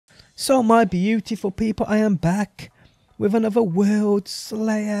So my beautiful people, I am back with another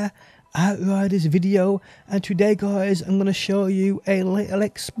Worldslayer Outriders video, and today guys I'm going to show you a little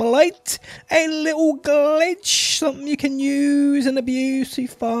exploit, a little glitch, something you can use and abuse to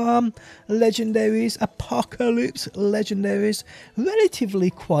farm legendaries, apocalypse legendaries, relatively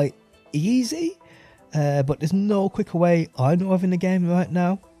quite easy, but there's no quicker way I know of in the game right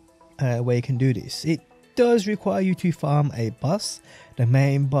now where you can do this. It does require you to farm a boss, the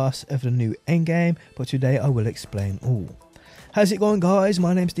main boss of the new endgame, but today I will explain all. How's it going guys?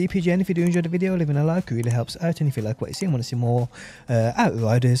 My name's DPJ, and if you do enjoy the video, leaving a like really helps out, and if you like what you see and want to see more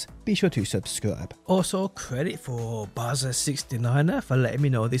Outriders, be sure to subscribe. Also credit for Buzzer69er for letting me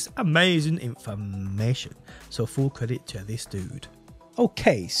know this amazing information, so full credit to this dude.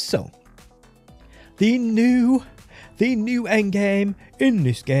 Okay, so the new endgame in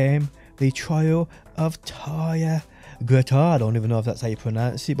this game, the Trial of Tyre Greta. I don't even know if that's how you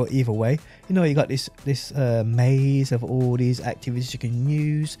pronounce it, but either way, you know, you got this maze of all these activities you can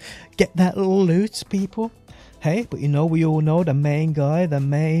use. Get that loot, people. Hey, but you know, we all know the main guy, the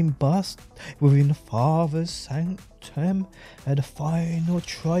main boss within the Father's Sanctum, the final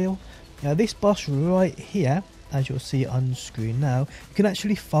trial. Now this boss right here, as you'll see on screen now, you can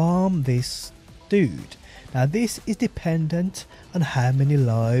actually farm this dude. Now this is dependent on how many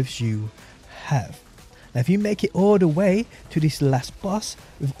lives you have. Now if you make it all the way to this last boss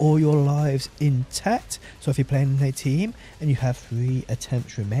with all your lives intact, so if you're playing in a team and you have 3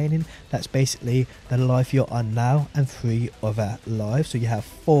 attempts remaining, that's basically the life you're on now and 3 other lives, so you have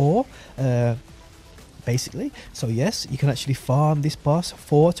 4 basically. So yes, you can actually farm this boss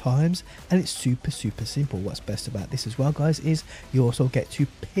 4 times, and it's super simple. What's best about this as well guys is you also get to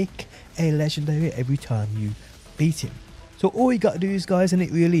pick a legendary every time you beat him. So all you got to do is guys, and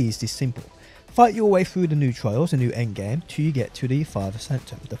it really is this simple, fight your way through the new trials, the new endgame, till you get to the Father's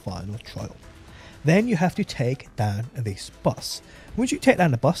Sanctum, the final trial. Then you have to take down this boss. Once you take down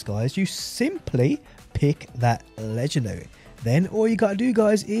the boss guys, you simply pick that legendary. Then all you gotta do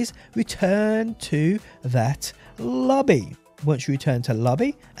guys is return to that lobby. Once you return to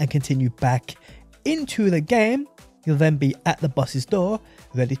lobby and continue back into the game, you'll then be at the boss's door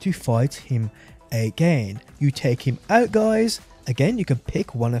ready to fight him again. You take him out guys. Again, you can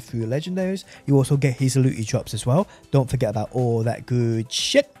pick one of 3 legendaries. You also get his looty drops as well. Don't forget about all that good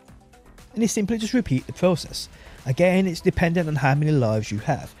shit. And you simply just repeat the process. Again, it's dependent on how many lives you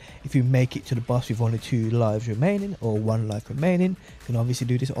have. If you make it to the boss with only 2 lives remaining or 1 life remaining, you can obviously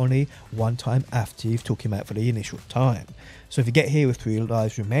do this only 1 time after you've took him out for the initial time. So if you get here with 3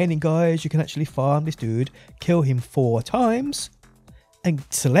 lives remaining guys, you can actually farm this dude, kill him 4 times, and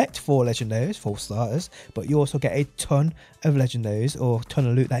select 4 legendaries, 4 starters, but you also get a ton of legendaries or ton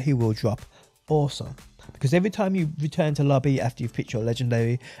of loot that he will drop also. Because every time you return to lobby after you've picked your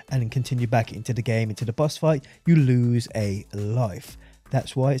legendary and then continue back into the game, into the boss fight, you lose a life.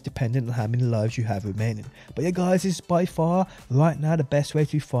 That's why it's dependent on how many lives you have remaining. But yeah guys, this is by far right now the best way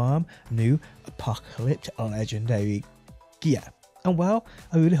to farm new apocalypse legendary gear. And well,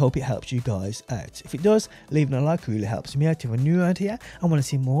 I really hope it helps you guys out. If it does, leaving a like really helps me out. If you're new around here and want to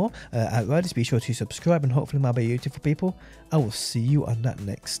see more Outriders, be sure to subscribe, and hopefully my beautiful people, I will see you on that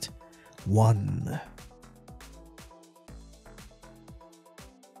next one.